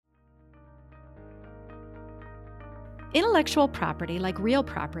Intellectual property, like real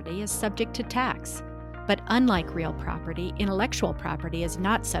property, is subject to tax. But unlike real property, intellectual property is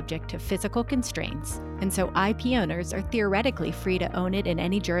not subject to physical constraints, and so IP owners are theoretically free to own it in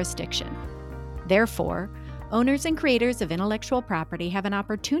any jurisdiction. Therefore, owners and creators of intellectual property have an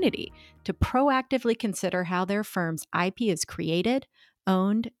opportunity to proactively consider how their firm's IP is created,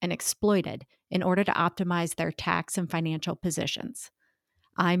 owned, and exploited in order to optimize their tax and financial positions.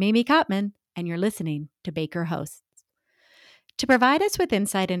 I'm Amy Kottman, and you're listening to Baker Hosts. To provide us with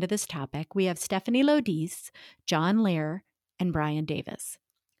insight into this topic, we have Stephanie Lodice, John Lehr, and Brian Davis.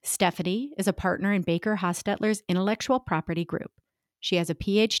 Stephanie is a partner in Baker Hostetler's Intellectual Property Group. She has a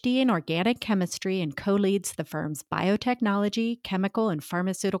PhD in organic chemistry and co-leads the firm's biotechnology, chemical, and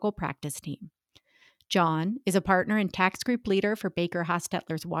pharmaceutical practice team. John is a partner and tax group leader for Baker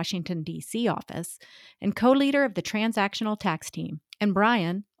Hostetler's Washington, D.C. office and co-leader of the transactional tax team. And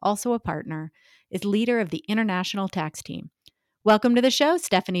Brian, also a partner, is leader of the international tax team. Welcome to the show,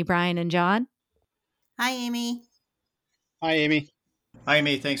 Stephanie, Brian, and John. Hi, Amy. Hi, Amy. Hi,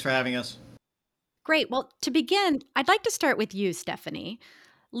 Amy. Thanks for having us. Great. Well, to begin, I'd like to start with you, Stephanie.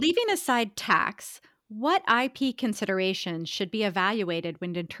 Leaving aside tax, what IP considerations should be evaluated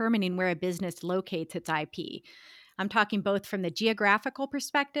when determining where a business locates its IP? I'm talking both from the geographical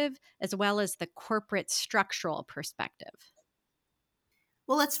perspective as well as the corporate structural perspective.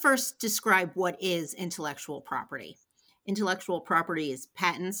 Well, let's first describe what is intellectual property. Intellectual property is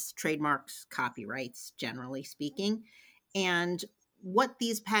patents, trademarks, copyrights, generally speaking. And what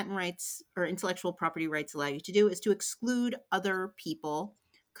these patent rights or intellectual property rights allow you to do is to exclude other people,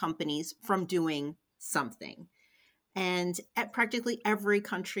 companies, from doing something. And at practically every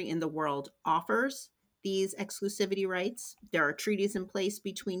country in the world offers these exclusivity rights. There are treaties in place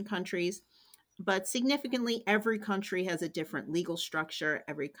between countries, but significantly, every country has a different legal structure.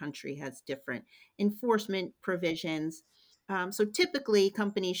 Every country has different enforcement provisions. So typically,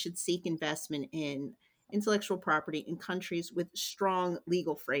 companies should seek investment in intellectual property in countries with strong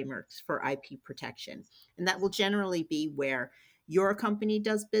legal frameworks for IP protection. And that will generally be where your company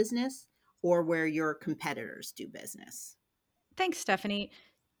does business or where your competitors do business. Thanks, Stephanie.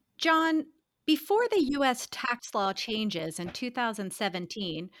 John, before the U.S. tax law changes in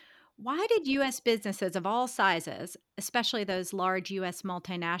 2017, why did U.S. businesses of all sizes, especially those large U.S.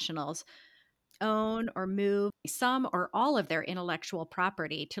 multinationals, own or move some or all of their intellectual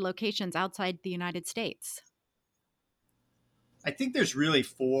property to locations outside the United States? I think there's really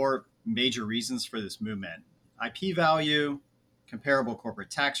four major reasons for this movement: IP value, comparable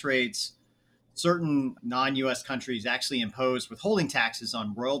corporate tax rates, certain non-US countries actually impose withholding taxes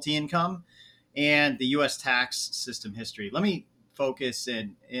on royalty income, and the US tax system history. Let me focus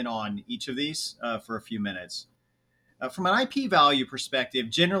in on each of these for a few minutes. From an IP value perspective,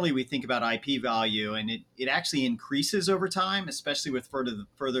 generally we think about IP value and it actually increases over time, especially with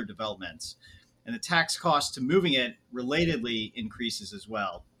further developments. And the tax cost to moving it relatedly increases as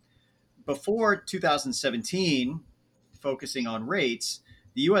well. Before 2017, focusing on rates,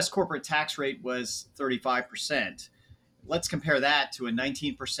 the US corporate tax rate was 35%. Let's compare that to a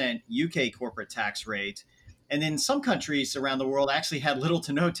 19% UK corporate tax rate. And then some countries around the world actually had little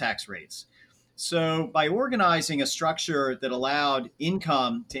to no tax rates. So by organizing a structure that allowed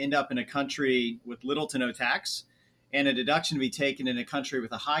income to end up in a country with little to no tax and a deduction to be taken in a country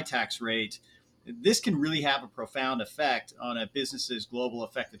with a high tax rate, this can really have a profound effect on a business's global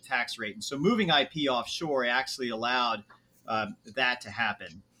effective tax rate. And so moving IP offshore actually allowed that to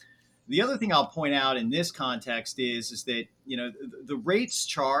happen. The other thing I'll point out in this context is that the rates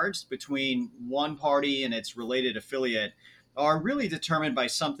charged between one party and its related affiliate are really determined by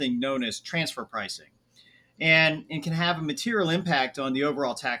something known as transfer pricing, and can have a material impact on the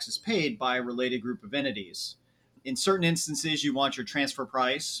overall taxes paid by a related group of entities. In certain instances, you want your transfer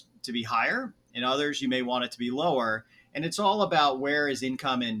price to be higher. In others, you may want it to be lower. And it's all about where is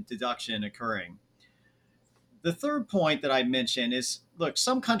income and deduction occurring. The third point that I mentioned is, look,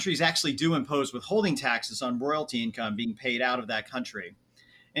 some countries actually do impose withholding taxes on royalty income being paid out of that country.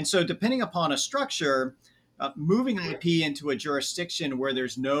 And so depending upon a structure, moving IP into a jurisdiction where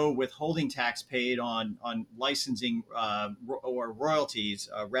there's no withholding tax paid on licensing or royalties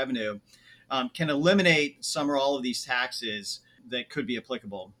revenue can eliminate some or all of these taxes that could be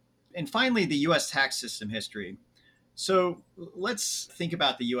applicable. And finally, the U.S. tax system history. So let's think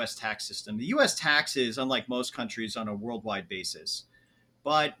about the U.S. tax system. The U.S. taxes, unlike most countries, on a worldwide basis.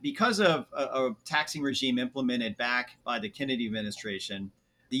 But because of a taxing regime implemented back by the Kennedy administration,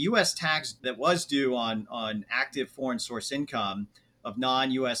 the U.S. tax that was due on active foreign source income of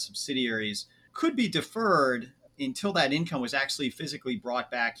non-U.S. subsidiaries could be deferred until that income was actually physically brought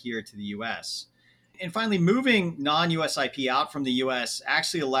back here to the U.S. And finally, moving non-US IP out from the US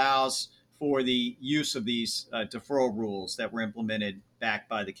actually allows for the use of these deferral rules that were implemented back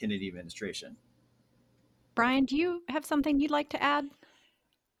by the Kennedy administration. Brian, do you have something you'd like to add?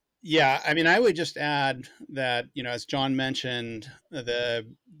 Yeah, I mean, I would just add that, as John mentioned, the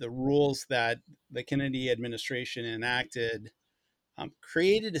rules that the Kennedy administration enacted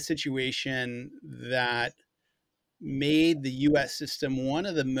created a situation that made the U.S. system one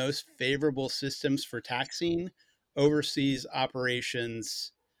of the most favorable systems for taxing overseas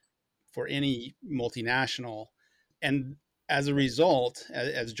operations for any multinational. And as a result,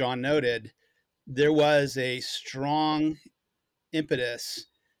 as John noted, there was a strong impetus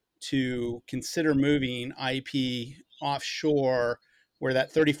to consider moving IP offshore where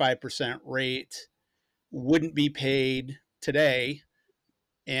that 35% rate wouldn't be paid today,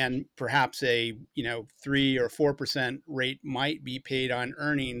 and perhaps a 3 or 4% rate might be paid on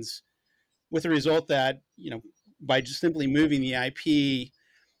earnings, with the result that by just simply moving the IP,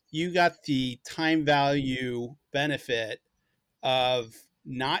 you got the time value benefit of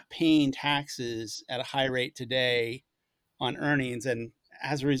not paying taxes at a high rate today on earnings, and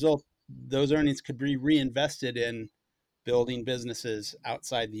as a result, those earnings could be reinvested in building businesses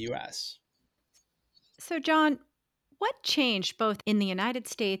outside the US. So, John, what changed both in the United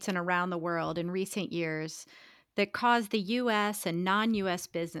States and around the world in recent years that caused the US and non US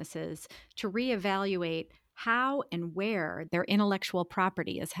businesses to reevaluate how and where their intellectual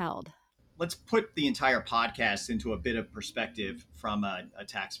property is held? Let's put the entire podcast into a bit of perspective from a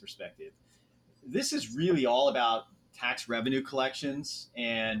tax perspective. This is really all about tax revenue collections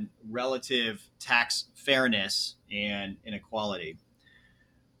and relative tax fairness and inequality.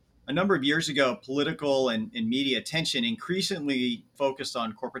 A number of years ago, political and media attention increasingly focused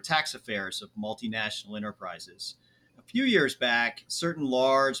on corporate tax affairs of multinational enterprises. A few years back, certain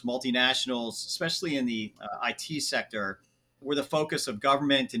large multinationals, especially in the IT sector, were the focus of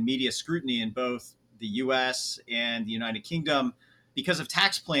government and media scrutiny in both the US and the United Kingdom because of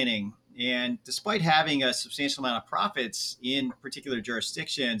tax planning. And despite having a substantial amount of profits in particular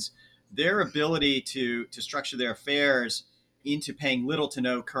jurisdictions, their ability to structure their affairs into paying little to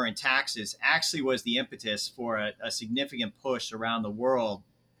no current taxes actually was the impetus for a significant push around the world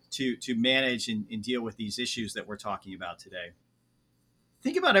to manage and deal with these issues that we're talking about today.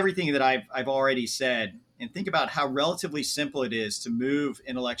 Think about everything that I've already said, and think about how relatively simple it is to move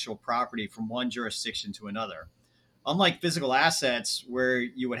intellectual property from one jurisdiction to another. Unlike physical assets, where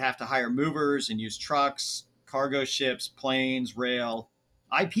you would have to hire movers and use trucks, cargo ships, planes, rail,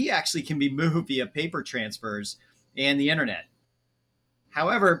 IP actually can be moved via paper transfers and the internet.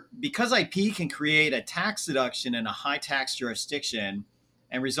 However, because IP can create a tax deduction in a high tax jurisdiction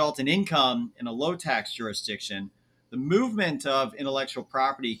and result in income in a low tax jurisdiction, the movement of intellectual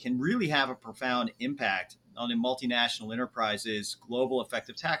property can really have a profound impact on a multinational enterprise's global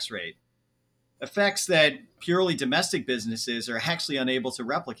effective tax rate. Effects that purely domestic businesses are actually unable to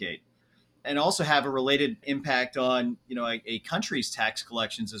replicate, and also have a related impact on a country's tax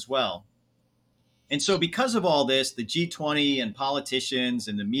collections as well. And so because of all this, the G20 and politicians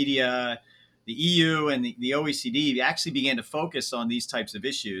and the media, the EU and the OECD actually began to focus on these types of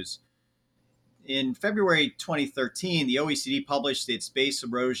issues. In February 2013, the OECD published its Base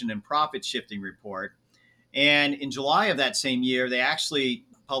Erosion and Profit Shifting Report. And in July of that same year, they actually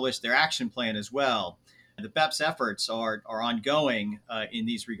published their action plan as well. The BEPS efforts are ongoing in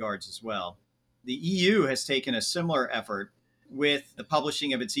these regards as well. The EU has taken a similar effort with the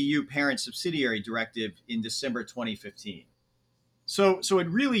publishing of its EU Parent Subsidiary Directive in December 2015. So it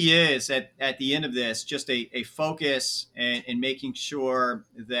really is, at the end of this, just a focus and making sure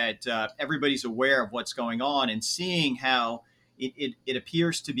that everybody's aware of what's going on and seeing how it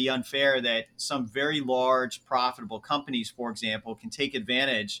appears to be unfair that some very large profitable companies, for example, can take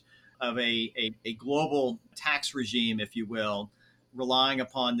advantage of a global tax regime, if you will, relying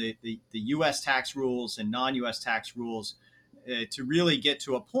upon the U.S. tax rules and non-U.S. tax rules to really get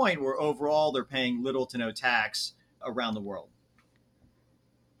to a point where overall they're paying little to no tax around the world.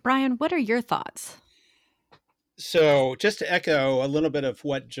 Brian, what are your thoughts? So just to echo a little bit of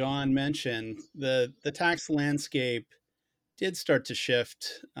what John mentioned, the tax landscape did start to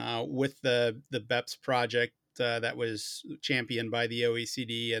shift with the BEPS project that was championed by the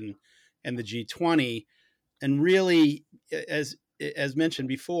OECD and the G20. And really, as mentioned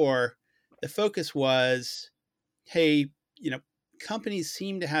before, the focus was, hey, companies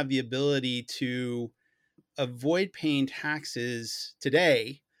seem to have the ability to avoid paying taxes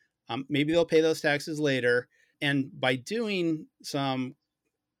today. Maybe they'll pay those taxes later. And by doing some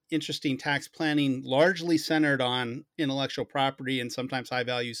interesting tax planning, largely centered on intellectual property and sometimes high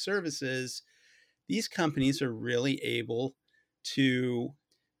value services, these companies are really able to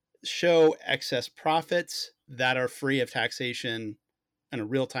show excess profits that are free of taxation on a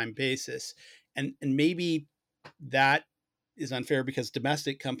real-time basis. And maybe that is unfair because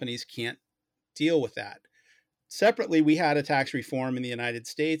domestic companies can't deal with that. Separately, we had a tax reform in the United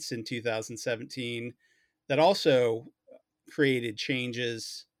States in 2017 that also created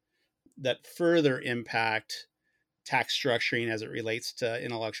changes that further impact tax structuring as it relates to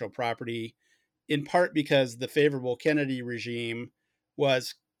intellectual property, in part because the favorable Kennedy regime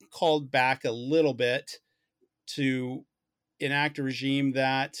was called back a little bit to enact a regime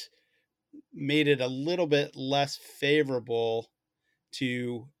that made it a little bit less favorable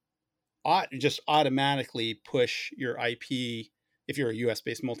to just automatically push your IP if you're a US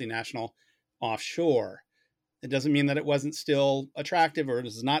based multinational offshore. It doesn't mean that it wasn't still attractive or it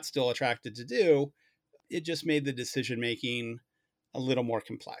is not still attractive to do. It just made the decision making a little more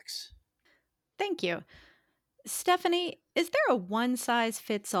complex. Thank you. Stephanie, is there a one size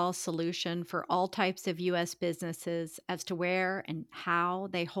fits all solution for all types of U.S. businesses as to where and how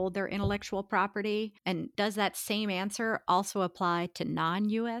they hold their intellectual property? And does that same answer also apply to non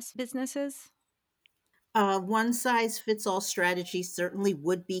U.S. businesses? One size fits all strategy certainly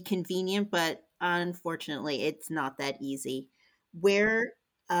would be convenient, but unfortunately, it's not that easy. Where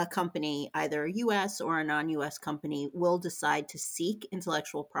a company, either a US or a non US company, will decide to seek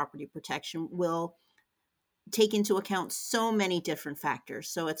intellectual property protection will take into account so many different factors.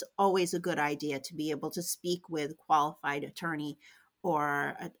 So it's always a good idea to be able to speak with a qualified attorney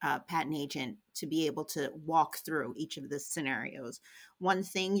or a patent agent to be able to walk through each of the scenarios. One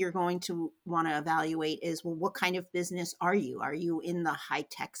thing you're going to want to evaluate is, well, what kind of business are you? Are you in the high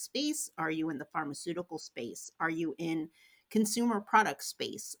tech space? Are you in the pharmaceutical space? Are you in consumer product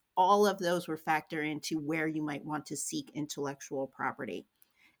space? All of those will factor into where you might want to seek intellectual property.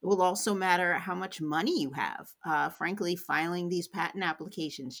 It will also matter how much money you have. Frankly, filing these patent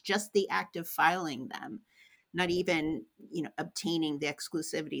applications, just the act of filing them, not even obtaining the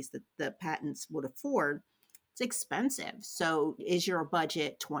exclusivities that the patents would afford, it's expensive. So is your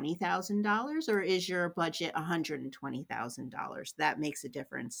budget $20,000 or is your budget $120,000? That makes a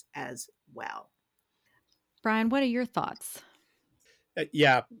difference as well. Brian, what are your thoughts?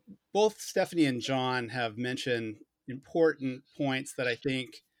 Yeah, both Stephanie and John have mentioned important points that I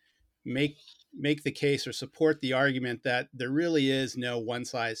think make the case or support the argument that there really is no one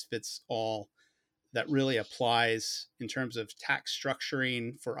size fits all that really applies in terms of tax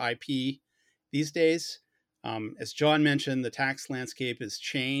structuring for IP these days. As John mentioned, the tax landscape has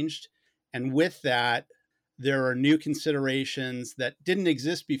changed. And with that, there are new considerations that didn't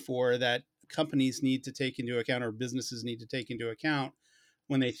exist before that companies need to take into account or businesses need to take into account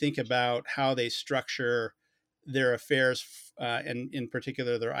when they think about how they structure their affairs and in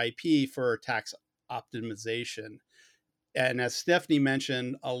particular their IP for tax optimization. And as Stephanie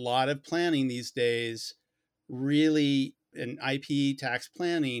mentioned, a lot of planning these days really in IP tax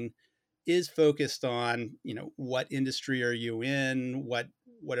planning is focused on, what industry are you in? What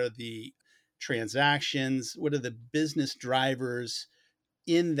are the transactions? What are the business drivers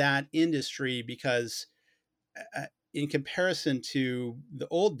in that industry? Because in comparison to the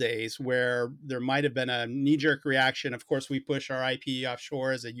old days where there might have been a knee-jerk reaction, of course, we push our IP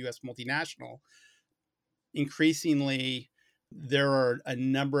offshore as a US multinational, increasingly there are a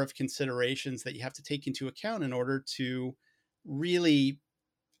number of considerations that you have to take into account in order to really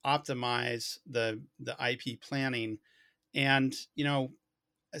optimize the IP planning. And,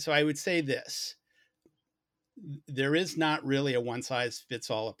 so I would say this, there is not really a one size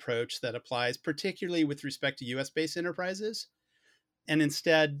fits all approach that applies, particularly with respect to US based enterprises. And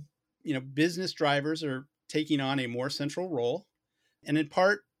instead, business drivers are taking on a more central role. And in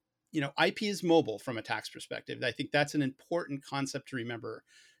part, IP is mobile from a tax perspective. I think that's an important concept to remember.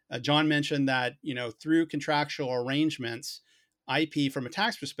 John mentioned that, through contractual arrangements, IP from a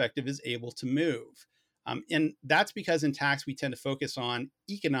tax perspective is able to move. And that's because in tax, we tend to focus on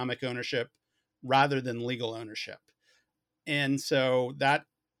economic ownership rather than legal ownership. And so that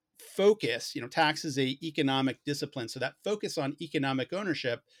focus, tax is a economic discipline. So that focus on economic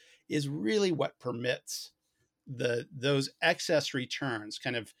ownership is really what permits those excess returns,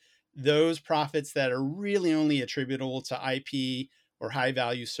 kind of those profits that are really only attributable to IP or high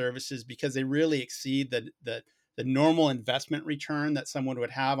value services because they really exceed the normal investment return that someone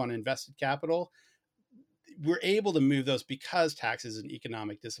would have on invested capital. We're able to move those because tax is an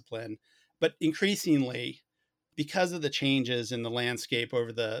economic discipline. But increasingly, because of the changes in the landscape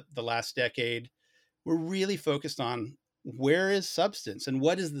over the last decade, we're really focused on where is substance and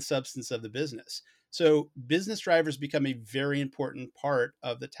what is the substance of the business. So business drivers become a very important part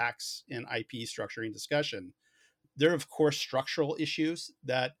of the tax and IP structuring discussion. There are, of course, structural issues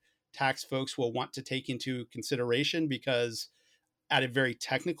that tax folks will want to take into consideration because at a very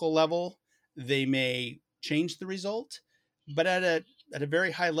technical level, they may change the result. But at a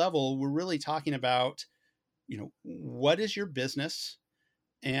very high level, we're really talking about, what is your business?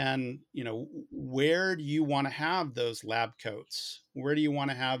 And where do you want to have those lab coats? Where do you want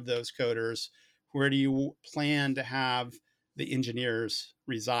to have those coders? Where do you plan to have the engineers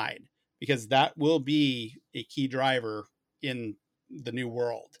reside? Because that will be a key driver in the new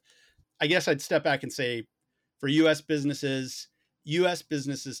world. I guess I'd step back and say, for us businesses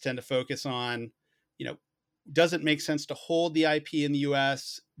tend to focus on, does it make sense to hold the IP in the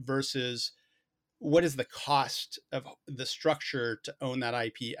US versus what is the cost of the structure to own that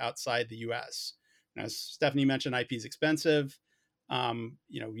IP outside the US? And as Stephanie mentioned, IP is expensive.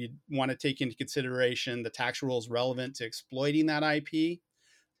 You want to take into consideration the tax rules relevant to exploiting that IP.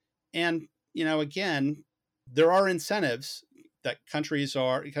 And, again, there are incentives that countries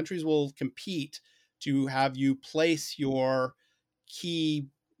will compete to have you place your key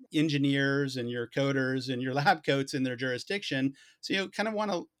engineers and your coders and your lab coats in their jurisdiction. So you kind of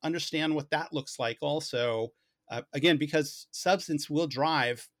want to understand what that looks like also, again, because substance will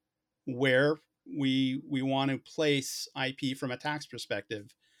drive where we want to place IP from a tax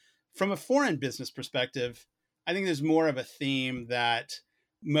perspective. From a foreign business perspective, I think there's more of a theme that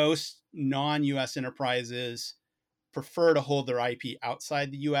most non-US enterprises prefer to hold their IP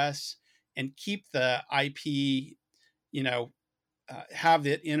outside the US and keep the IP, have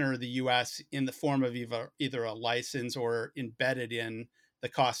it enter the US in the form of either a license or embedded in the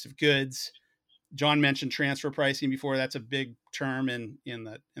cost of goods. John mentioned transfer pricing before. That's a big term in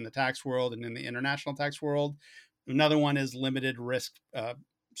the tax world and in the international tax world. Another one is limited risk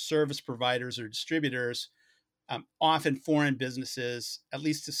service providers or distributors. Often foreign businesses, at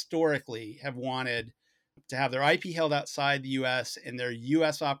least historically, have wanted to have their IP held outside the US and their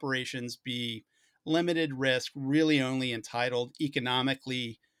US operations be limited risk, really only entitled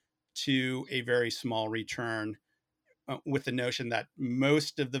economically to a very small return, with the notion that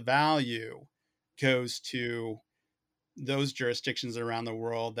most of the value goes to those jurisdictions around the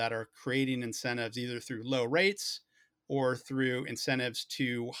world that are creating incentives either through low rates or through incentives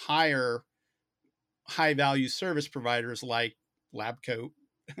to hire high value service providers like lab coat,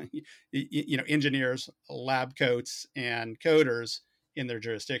 engineers, lab coats, and coders in their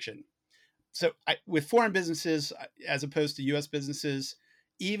jurisdiction. So with foreign businesses, as opposed to US businesses,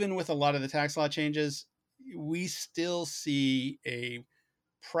 even with a lot of the tax law changes, we still see a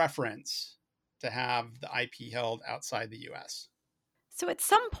preference to have the IP held outside the US. So at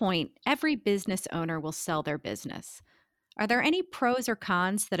some point, every business owner will sell their business. Are there any pros or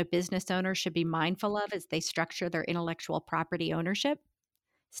cons that a business owner should be mindful of as they structure their intellectual property ownership?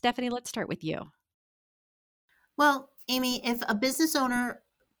 Stephanie, let's start with you. Well, Amy, if a business owner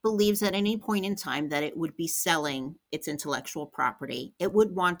believes at any point in time that it would be selling its intellectual property, it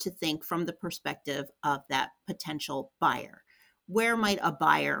would want to think from the perspective of that potential buyer. Where might a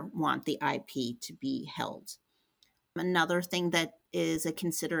buyer want the IP to be held? Another thing that is a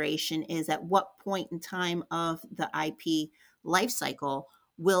consideration is at what point in time of the IP life cycle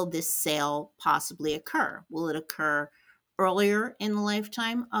will this sale possibly occur? Will it occur earlier in the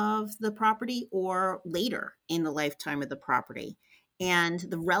lifetime of the property or later in the lifetime of the property? And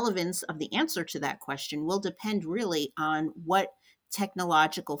the relevance of the answer to that question will depend really on what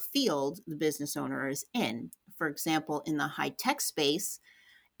technological field the business owner is in. For example, in the high-tech space,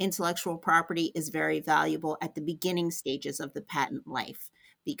 intellectual property is very valuable at the beginning stages of the patent life,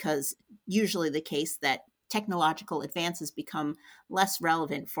 because usually the case that technological advances become less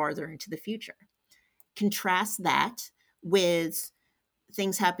relevant farther into the future. Contrast that with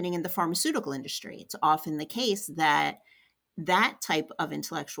things happening in the pharmaceutical industry. It's often the case that that type of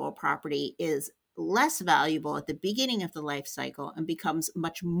intellectual property is less valuable at the beginning of the life cycle and becomes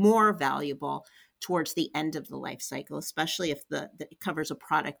much more valuable towards the end of the life cycle, especially if it covers a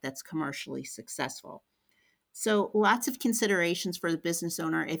product that's commercially successful. So lots of considerations for the business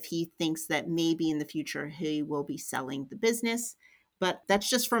owner if he thinks that maybe in the future he will be selling the business. But that's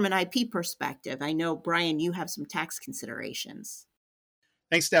just from an IP perspective. I know, Brian, you have some tax considerations.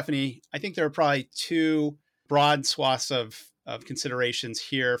 Thanks, Stephanie. I think there are probably two broad swaths of considerations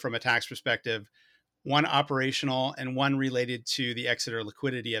here from a tax perspective, one operational and one related to the exit or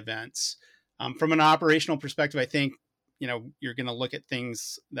liquidity events. From an operational perspective, I think, you're going to look at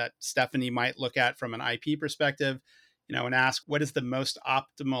things that Stephanie might look at from an IP perspective, and ask what is the most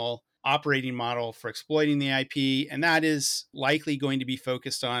optimal operating model for exploiting the IP. And that is likely going to be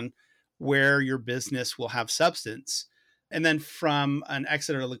focused on where your business will have substance. And then from an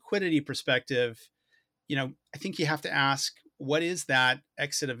exit or liquidity perspective, I think you have to ask, what is that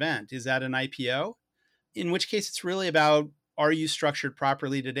exit event? Is that an IPO? In which case it's really about, are you structured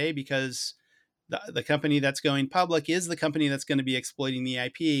properly today? Because the company that's going public is the company that's going to be exploiting the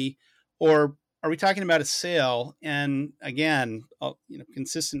IP, or are we talking about a sale? And again,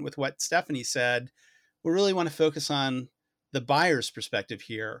 consistent with what Stephanie said, we really want to focus on the buyer's perspective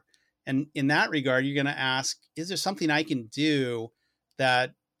here. And in that regard, you're going to ask, is there something I can do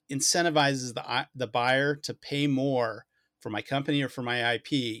that incentivizes the buyer to pay more for my company or for my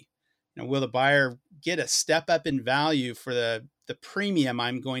IP? Will the buyer get a step up in value for the premium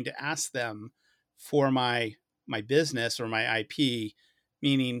I'm going to ask them for my business or my IP?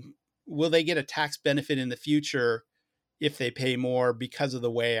 Meaning, will they get a tax benefit in the future if they pay more because of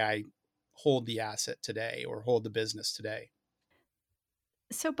the way I hold the asset today or hold the business today?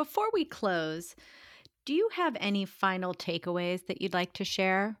 So before we close, do you have any final takeaways that you'd like to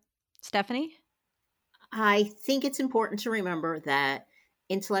share, Stephanie? I think it's important to remember that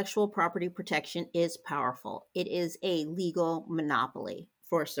intellectual property protection is powerful. It is a legal monopoly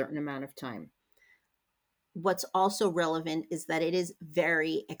for a certain amount of time. What's also relevant is that it is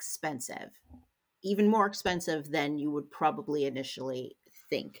very expensive, even more expensive than you would probably initially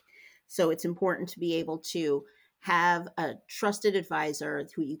think. So it's important to be able to have a trusted advisor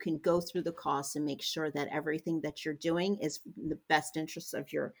who you can go through the costs and make sure that everything that you're doing is in the best interest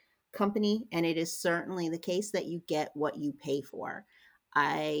of your company. And it is certainly the case that you get what you pay for.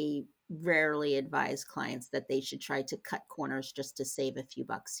 I rarely advise clients that they should try to cut corners just to save a few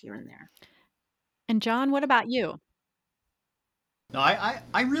bucks here and there. And John, what about you? No,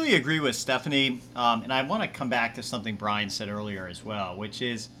 I really agree with Stephanie. And I want to come back to something Brian said earlier as well, which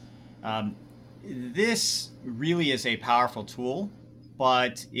is this really is a powerful tool,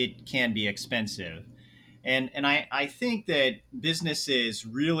 but it can be expensive. And I think that businesses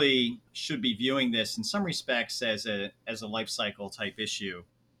really should be viewing this in some respects as a life cycle type issue.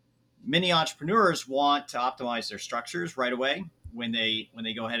 Many entrepreneurs want to optimize their structures right away when they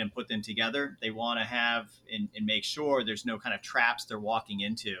go ahead and put them together. They want to have and make sure there's no kind of traps they're walking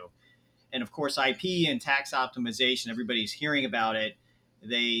into. And of course, IP and tax optimization, everybody's hearing about it.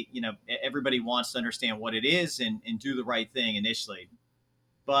 Everybody wants to understand what it is and do the right thing initially.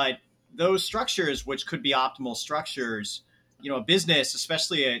 But those structures, which could be optimal structures, a business,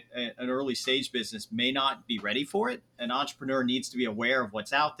 especially an early stage business, may not be ready for it. An entrepreneur needs to be aware of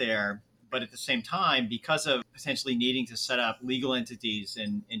what's out there. But at the same time, because of potentially needing to set up legal entities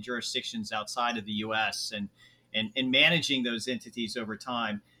in jurisdictions outside of the U.S. and managing those entities over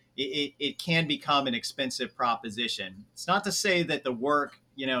time, it can become an expensive proposition. It's not to say that the work,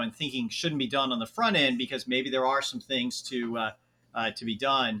 and thinking shouldn't be done on the front end, because maybe there are some things to be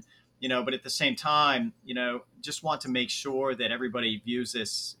done, but at the same time, just want to make sure that everybody views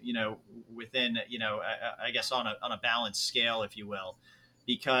this, within, I guess on a balanced scale, if you will,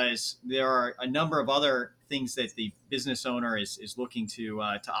 because there are a number of other things that the business owner is looking to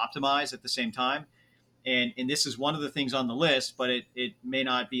optimize at the same time. And this is one of the things on the list, but it may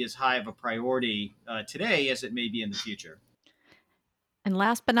not be as high of a priority today as it may be in the future. And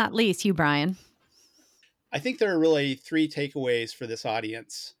last but not least, you, Brian. I think there are really three takeaways for this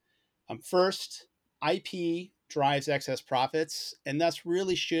audience. First, IP drives excess profits, and thus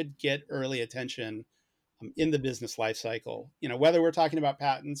really should get early attention in the business life cycle. Whether we're talking about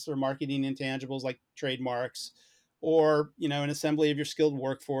patents or marketing intangibles like trademarks, or an assembly of your skilled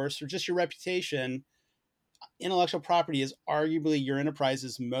workforce, or just your reputation, intellectual property is arguably your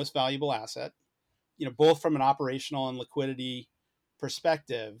enterprise's most valuable asset, both from an operational and liquidity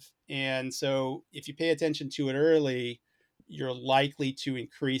perspective. And so if you pay attention to it early, you're likely to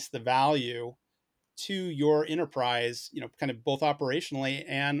increase the value to your enterprise, kind of both operationally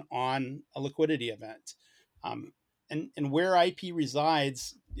and on a liquidity event. And where IP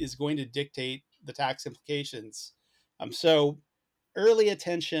resides is going to dictate the tax implications. So early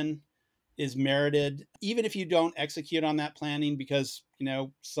attention is merited, even if you don't execute on that planning, because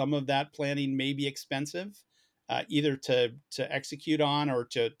some of that planning may be expensive, either to execute on or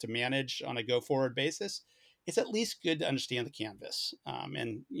to manage on a go forward basis. It's at least good to understand the canvas,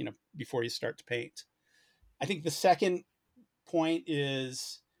 and before you start to paint. I think the second point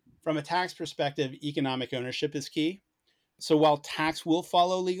is, from a tax perspective, economic ownership is key. So while tax will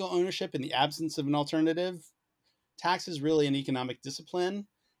follow legal ownership in the absence of an alternative, tax is really an economic discipline.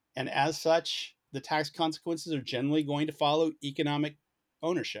 And as such, the tax consequences are generally going to follow economic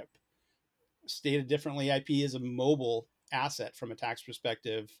ownership. Stated differently, IP is a mobile asset from a tax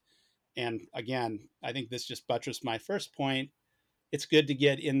perspective. And again, I think this just buttressed my first point. it's good to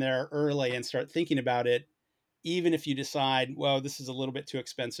get in there early and start thinking about it, even if you decide, well, this is a little bit too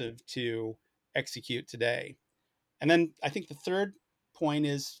expensive to execute today. And then I think the third point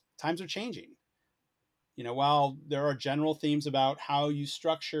is times are changing. While there are general themes about how you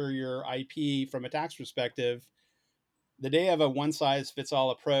structure your IP from a tax perspective, the day of a one-size-fits-all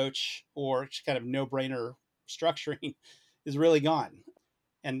approach or kind of no-brainer structuring is really gone.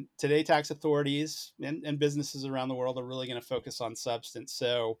 And today, tax authorities and businesses around the world are really going to focus on substance.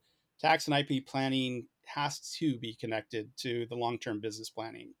 So tax and IP planning has to be connected to the long-term business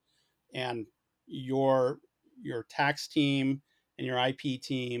planning. And your tax team and your IP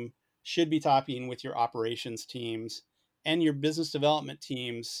team should be talking with your operations teams and your business development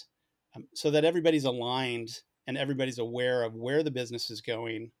teams so that everybody's aligned and everybody's aware of where the business is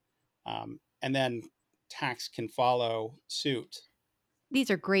going. And then tax can follow suit.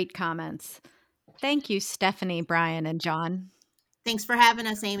 These are great comments. Thank you, Stephanie, Brian, and John. Thanks for having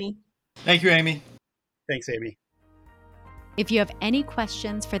us, Amy. Thank you, Amy. Thanks, Amy. If you have any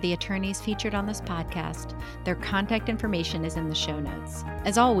questions for the attorneys featured on this podcast, their contact information is in the show notes.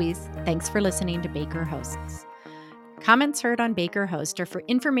 As always, thanks for listening to Baker Hosts. Comments heard on Baker Host are for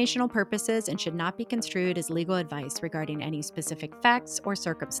informational purposes and should not be construed as legal advice regarding any specific facts or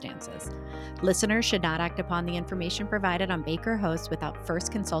circumstances. Listeners should not act upon the information provided on Baker Host without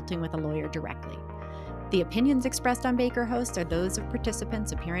first consulting with a lawyer directly. The opinions expressed on Baker Host are those of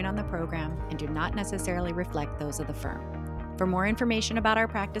participants appearing on the program and do not necessarily reflect those of the firm. For more information about our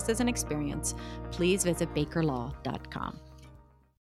practices and experience, please visit bakerlaw.com.